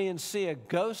 Touch me and see. A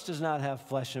ghost does not have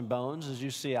flesh and bones, as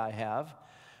you see I have."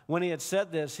 When he had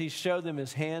said this, he showed them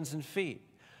his hands and feet.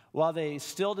 While they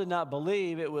still did not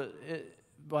believe it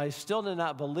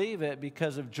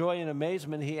because of joy and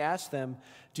amazement, he asked them,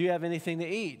 "Do you have anything to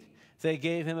eat?" They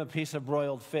gave him a piece of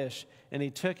broiled fish, and he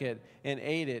took it and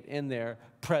ate it in their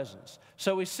presence.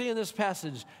 So we see in this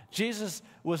passage, Jesus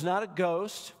was not a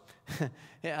ghost.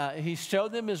 He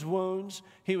showed them his wounds.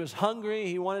 He was hungry.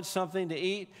 He wanted something to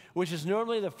eat, which is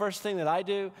normally the first thing that I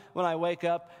do when I wake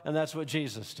up, and that's what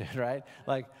Jesus did, right?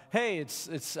 Like, hey,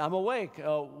 I'm awake.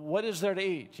 What is there to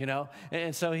eat, you know?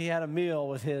 And so he had a meal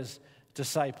with his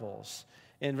disciples.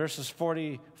 In verses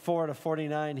 44 to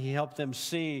 49, he helped them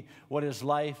see what his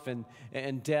life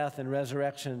and death and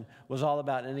resurrection was all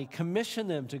about. And he commissioned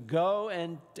them to go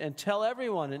and tell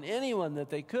everyone and anyone that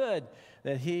they could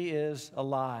that he is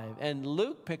alive. And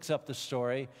Luke picks up the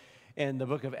story in the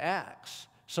book of Acts.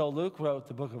 So Luke wrote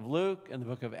the book of Luke and the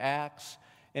book of Acts.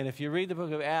 And if you read the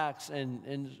book of Acts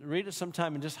and read it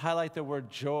sometime and just highlight the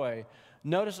word joy,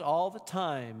 notice all the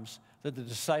times that the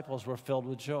disciples were filled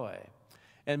with joy.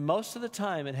 And most of the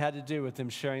time, it had to do with them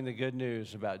sharing the good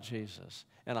news about Jesus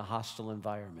in a hostile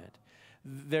environment.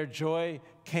 Their joy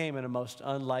came in a most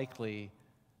unlikely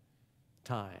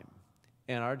time.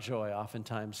 And our joy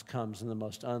oftentimes comes in the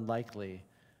most unlikely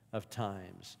of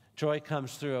times. Joy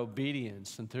comes through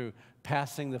obedience and through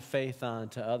passing the faith on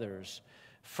to others.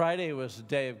 Friday was a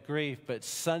day of grief, but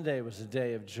Sunday was a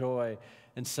day of joy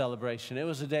and celebration. It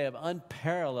was a day of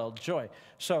unparalleled joy.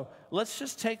 So let's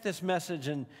just take this message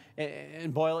and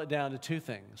boil it down to two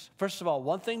things. First of all,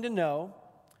 one thing to know,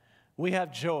 we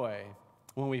have joy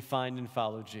when we find and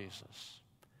follow Jesus.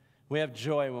 We have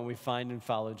joy when we find and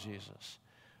follow Jesus.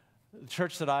 The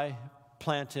church that I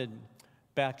planted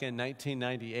back in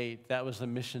 1998, that was the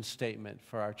mission statement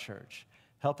for our church,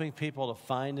 helping people to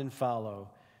find and follow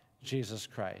Jesus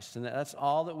Christ. And that's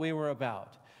all that we were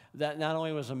about. That not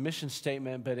only was a mission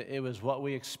statement, but it was what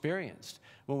we experienced.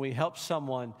 When we help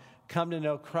someone come to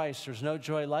know Christ, there's no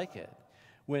joy like it.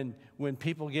 When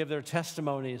people give their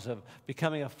testimonies of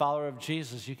becoming a follower of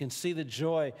Jesus, you can see the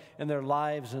joy in their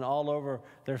lives and all over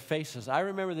their faces. I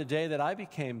remember the day that I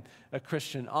became a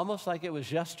Christian almost like it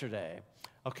was yesterday.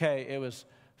 Okay, it was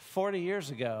 40 years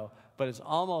ago, but it's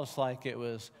almost like it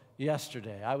was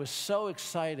yesterday. I was so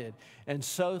excited and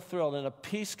so thrilled, and a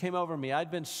peace came over me. I'd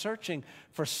been searching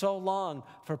for so long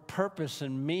for purpose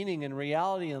and meaning and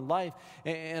reality in life,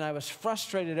 and I was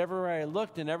frustrated everywhere I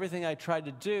looked and everything I tried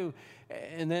to do.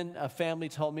 And then a family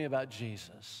told me about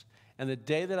Jesus. And the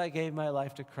day that I gave my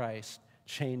life to Christ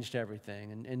changed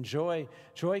everything. And joy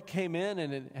came in,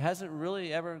 and it hasn't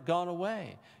really ever gone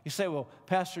away. You say, well,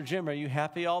 Pastor Jim, are you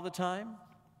happy all the time?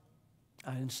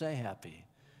 I didn't say happy.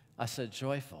 I said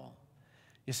joyful.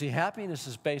 You see, happiness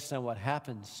is based on what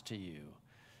happens to you.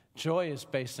 Joy is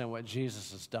based on what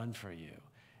Jesus has done for you.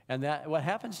 And that what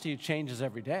happens to you changes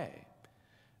every day.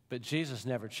 But Jesus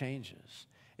never changes.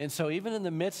 And so even in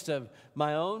the midst of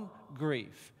my own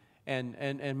grief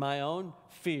and my own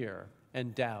fear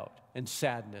and doubt and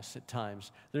sadness at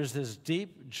times, there's this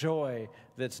deep joy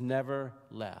that's never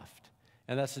left.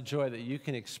 And that's the joy that you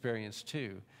can experience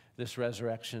too this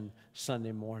Resurrection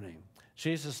Sunday morning.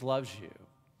 Jesus loves you.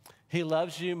 He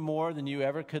loves you more than you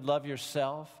ever could love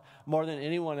yourself, more than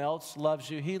anyone else loves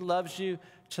you. He loves you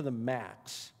to the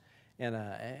max.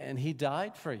 And he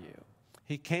died for you.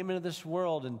 He came into this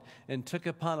world and took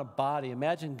upon a body.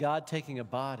 Imagine God taking a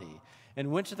body and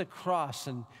went to the cross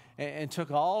and took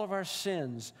all of our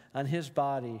sins on his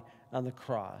body on the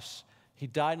cross. He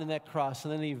died on that cross,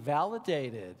 and then he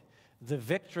validated the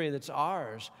victory that's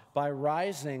ours by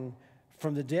rising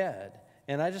from the dead.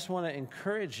 And I just want to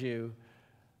encourage you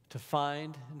to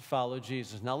find and follow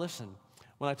Jesus. Now listen,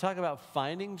 when I talk about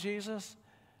finding Jesus,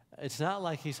 it's not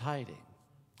like he's hiding.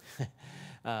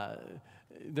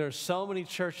 There's so many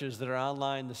churches that are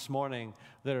online this morning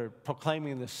that are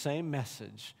proclaiming the same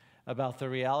message about the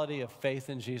reality of faith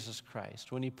in Jesus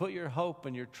Christ. When you put your hope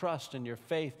and your trust and your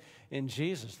faith in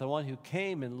Jesus, the one who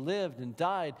came and lived and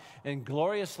died and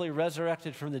gloriously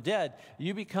resurrected from the dead,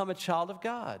 you become a child of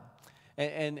God.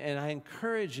 And I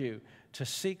encourage you to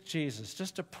seek Jesus,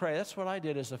 just to pray. That's what I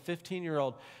did as a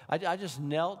 15-year-old. I just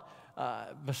knelt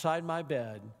beside my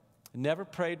bed, never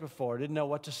prayed before, didn't know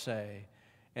what to say,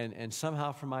 and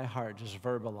somehow from my heart just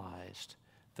verbalized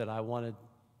that I wanted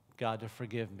God to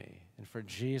forgive me and for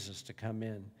Jesus to come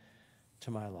in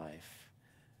to my life.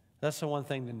 That's the one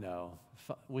thing to know.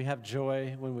 We have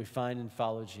joy when we find and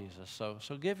follow Jesus.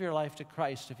 So give your life to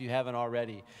Christ if you haven't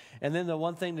already. And then the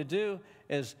one thing to do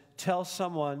is tell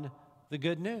someone the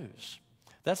good news.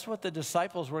 That's what the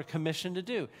disciples were commissioned to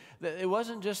do. It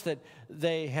wasn't just that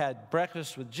they had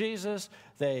breakfast with Jesus,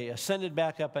 they ascended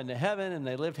back up into heaven, and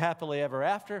they lived happily ever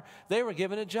after. They were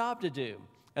given a job to do,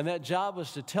 and that job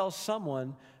was to tell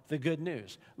someone the good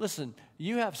news. Listen,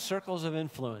 you have circles of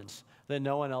influence that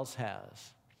no one else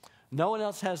has. No one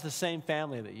else has the same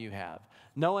family that you have.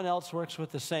 No one else works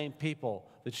with the same people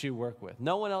that you work with.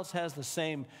 No one else has the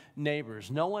same neighbors.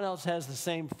 No one else has the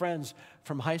same friends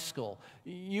from high school.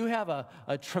 You have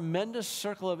a tremendous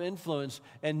circle of influence,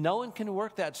 and no one can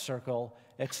work that circle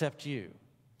except you.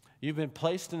 You've been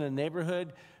placed in a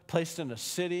neighborhood, placed in a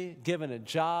city, given a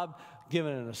job,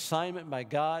 given an assignment by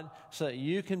God so that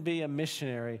you can be a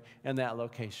missionary in that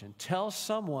location. Tell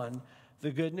someone the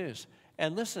good news.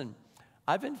 And listen,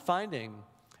 I've been finding,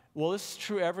 well, this is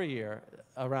true every year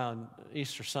around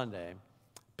Easter Sunday,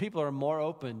 people are more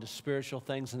open to spiritual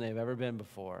things than they've ever been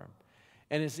before.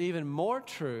 And it's even more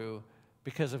true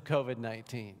because of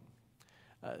COVID-19.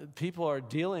 People are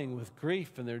dealing with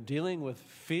grief, and they're dealing with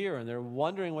fear, and they're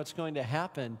wondering what's going to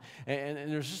happen.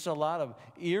 And there's just a lot of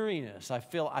eeriness. I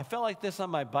felt like this on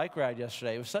my bike ride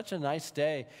yesterday. It was such a nice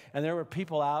day, and there were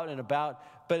people out and about,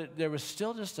 but there was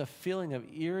still just a feeling of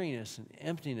eeriness and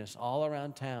emptiness all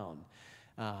around town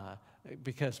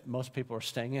because most people are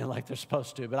staying in like they're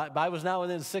supposed to. But I was now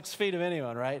within 6 feet of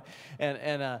anyone, right?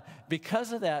 And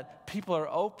because of that, people are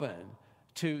open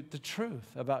to the truth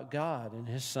about God and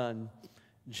His Son,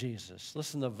 Jesus.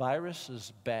 Listen, the virus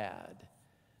is bad,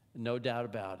 no doubt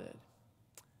about it.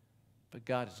 But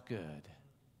God is good,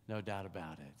 no doubt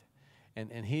about it.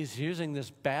 And He's using this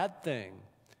bad thing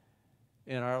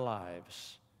in our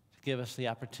lives to give us the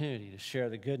opportunity to share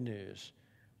the good news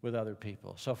with other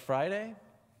people. So Friday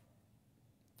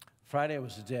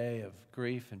was a day of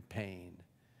grief and pain.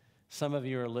 Some of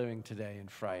you are living today in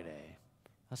Friday.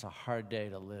 That's a hard day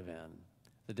to live in,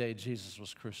 the day Jesus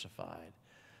was crucified.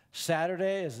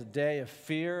 Saturday is a day of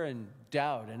fear and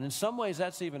doubt, and in some ways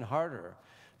that's even harder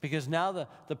because now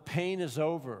the pain is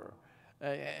over,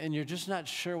 and you're just not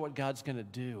sure what God's going to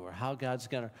do or how God's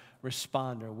going to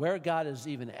respond or where God is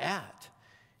even at.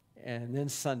 And then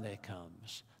Sunday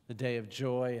comes, the day of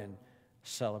joy and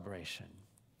celebration.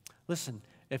 Listen,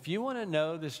 if you want to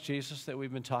know this Jesus that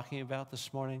we've been talking about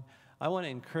this morning, I want to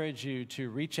encourage you to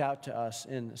reach out to us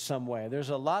in some way. There's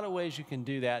a lot of ways you can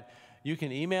do that. You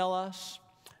can email us.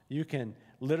 You can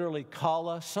literally call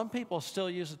us. Some people still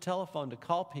use a telephone to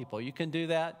call people. You can do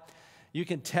that. You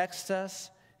can text us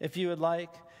if you would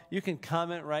like. You can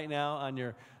comment right now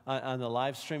on the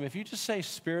live stream. If you just say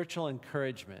spiritual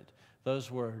encouragement,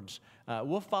 those words,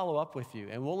 we'll follow up with you,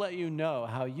 and we'll let you know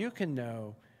how you can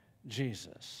know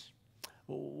Jesus.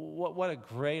 What a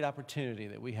great opportunity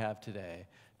that we have today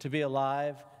to be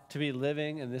alive, to be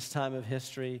living in this time of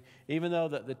history. Even though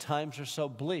the times are so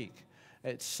bleak,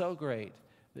 it's so great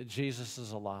that Jesus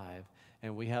is alive,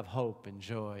 and we have hope and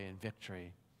joy and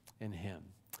victory in Him.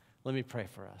 Let me pray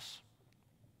for us.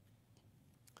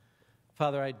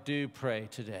 Father, I do pray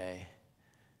today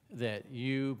that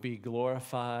you be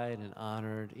glorified and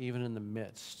honored even in the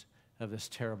midst of this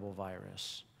terrible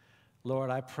virus. Lord,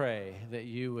 I pray that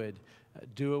you would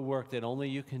do a work that only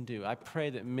you can do. I pray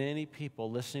that many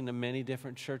people listening to many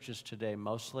different churches today,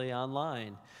 mostly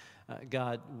online,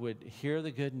 God, would hear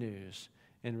the good news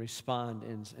and respond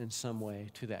in some way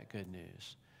to that good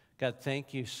news. God,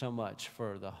 thank you so much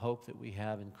for the hope that we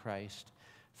have in Christ.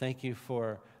 Thank you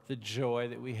for the joy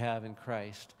that we have in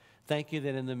Christ. Thank you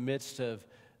that in the midst of,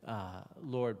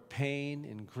 Lord, pain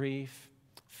and grief,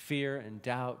 fear and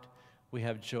doubt, we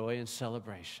have joy and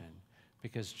celebration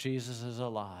because Jesus is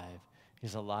alive.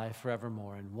 He's alive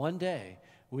forevermore. And one day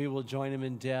we will join Him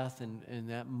in death, and in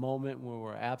that moment where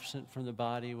we're absent from the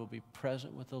body, we'll be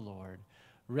present with the Lord,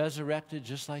 resurrected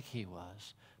just like He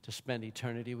was, to spend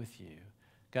eternity with you.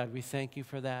 God, we thank you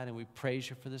for that, and we praise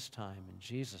you for this time. In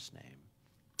Jesus' name,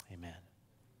 amen.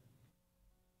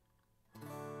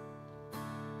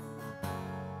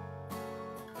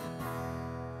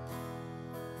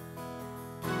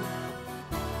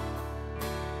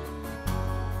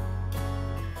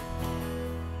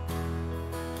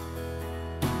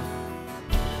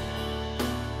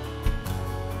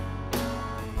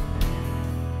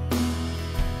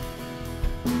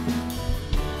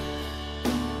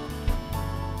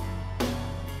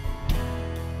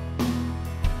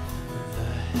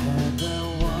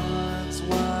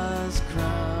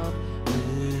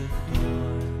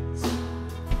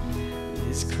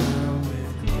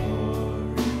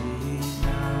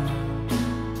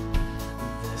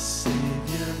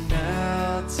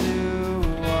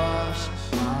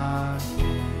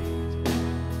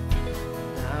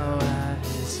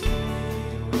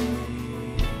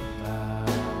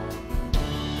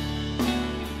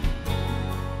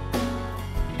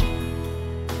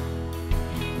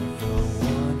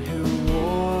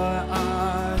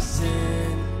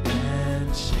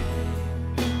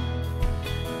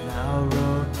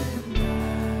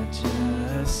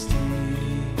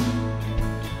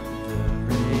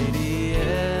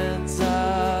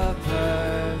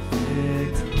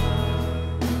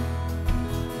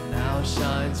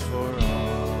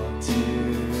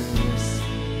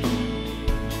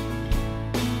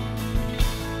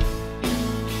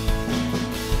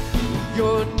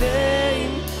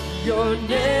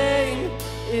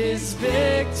 is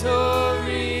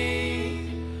victory.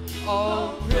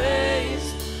 All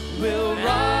praise will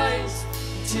rise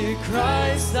to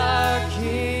Christ our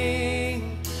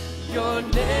King. Your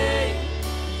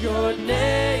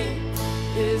name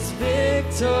is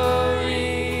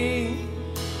victory.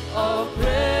 All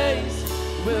praise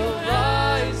will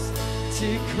rise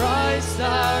to Christ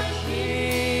our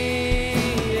King.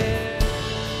 Yeah.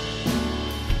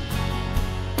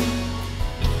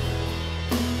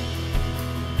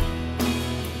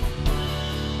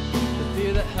 The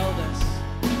fear that held us,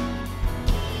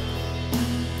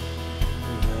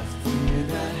 the fear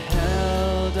that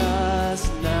held us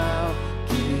now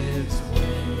gives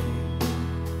way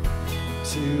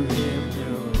to Him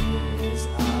who is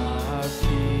our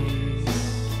peace.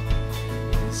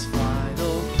 His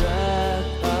final breath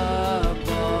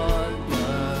upon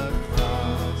the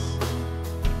cross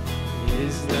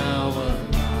is now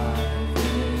alive in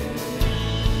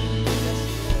us.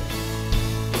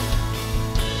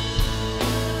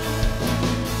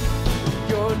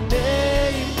 Your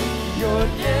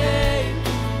name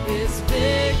is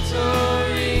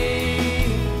victory.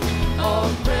 All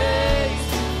praise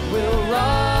will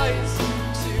rise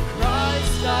to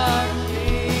Christ our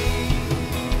King.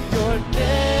 Your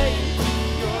name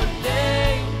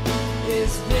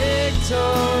is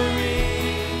victory.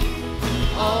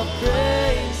 All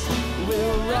praise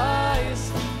will rise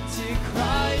to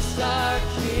Christ our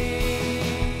King.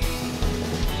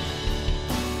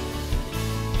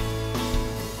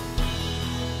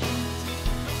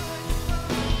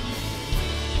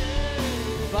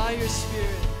 By your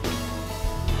Spirit.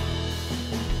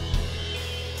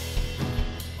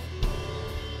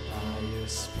 By your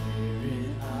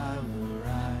Spirit I will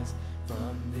rise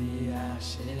from the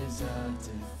ashes of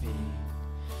defeat.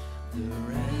 The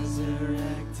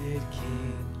resurrected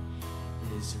King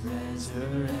is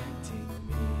resurrecting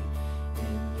me.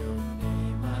 In your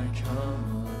name I come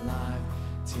alive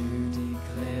to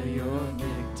declare your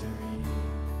victory.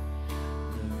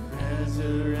 The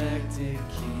resurrected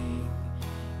King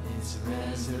is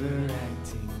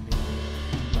resurrecting me.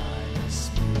 By your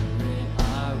Spirit I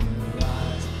will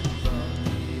rise from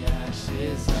the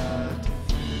ashes of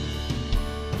defeat.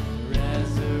 The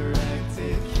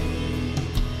resurrected King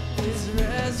is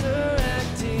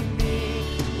resurrecting me.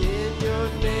 In your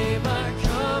name I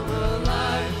come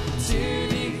alive to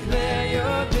declare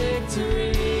your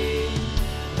victory.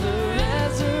 The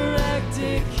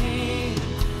resurrected King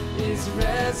is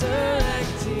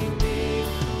resurrecting me.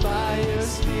 By your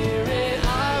Spirit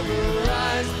I will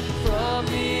rise from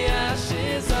the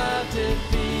ashes of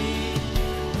defeat.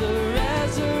 The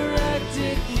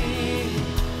resurrected King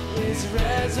is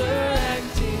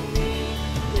resurrecting me.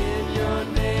 In your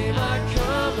name I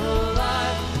come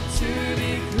alive to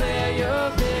declare your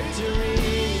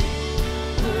victory.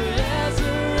 The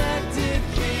resurrected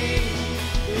King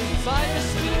is by your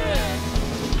Spirit.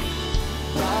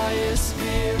 By your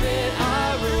Spirit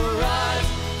I will rise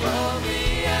from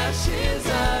the ashes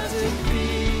of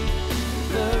defeat.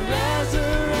 The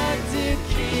resurrected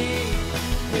King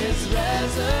is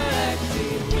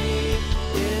resurrecting me.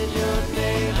 In your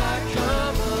name I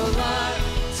come alive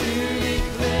to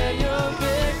declare your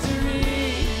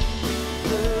victory.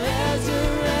 The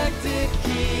resurrected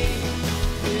King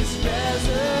is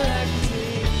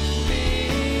resurrecting me.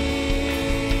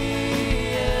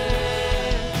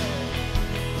 Yeah.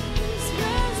 He's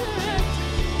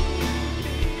resurrecting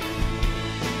me.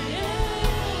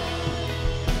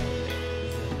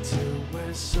 The tomb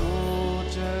where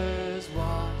soldiers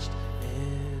watched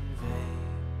in vain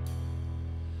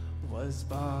was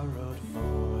borrowed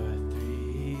for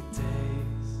 3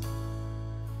 days.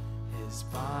 His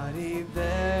body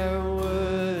there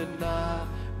would not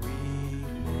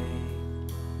remain.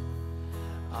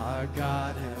 Our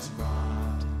God has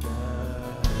robbed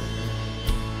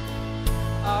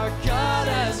our God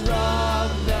has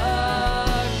robbed the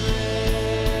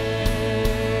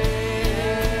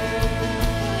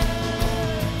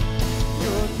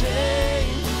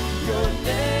Your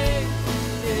name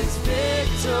is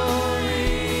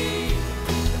victory.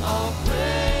 All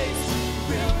praise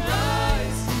will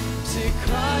rise to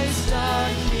Christ our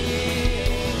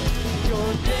King.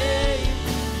 Your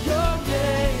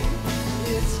name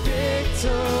is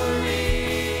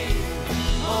victory.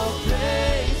 All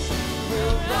praise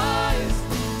will rise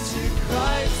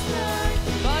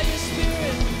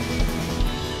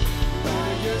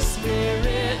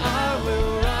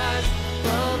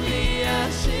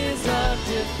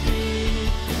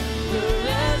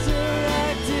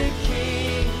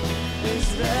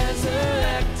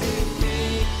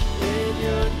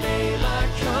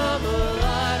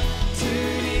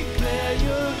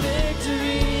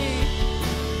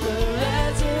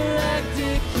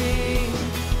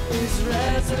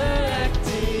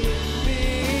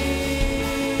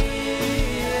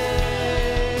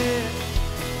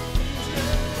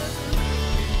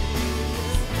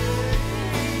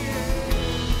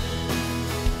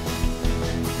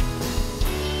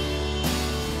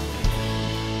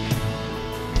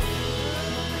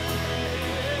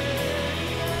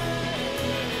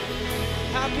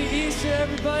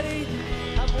everybody.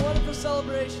 Have a wonderful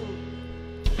celebration.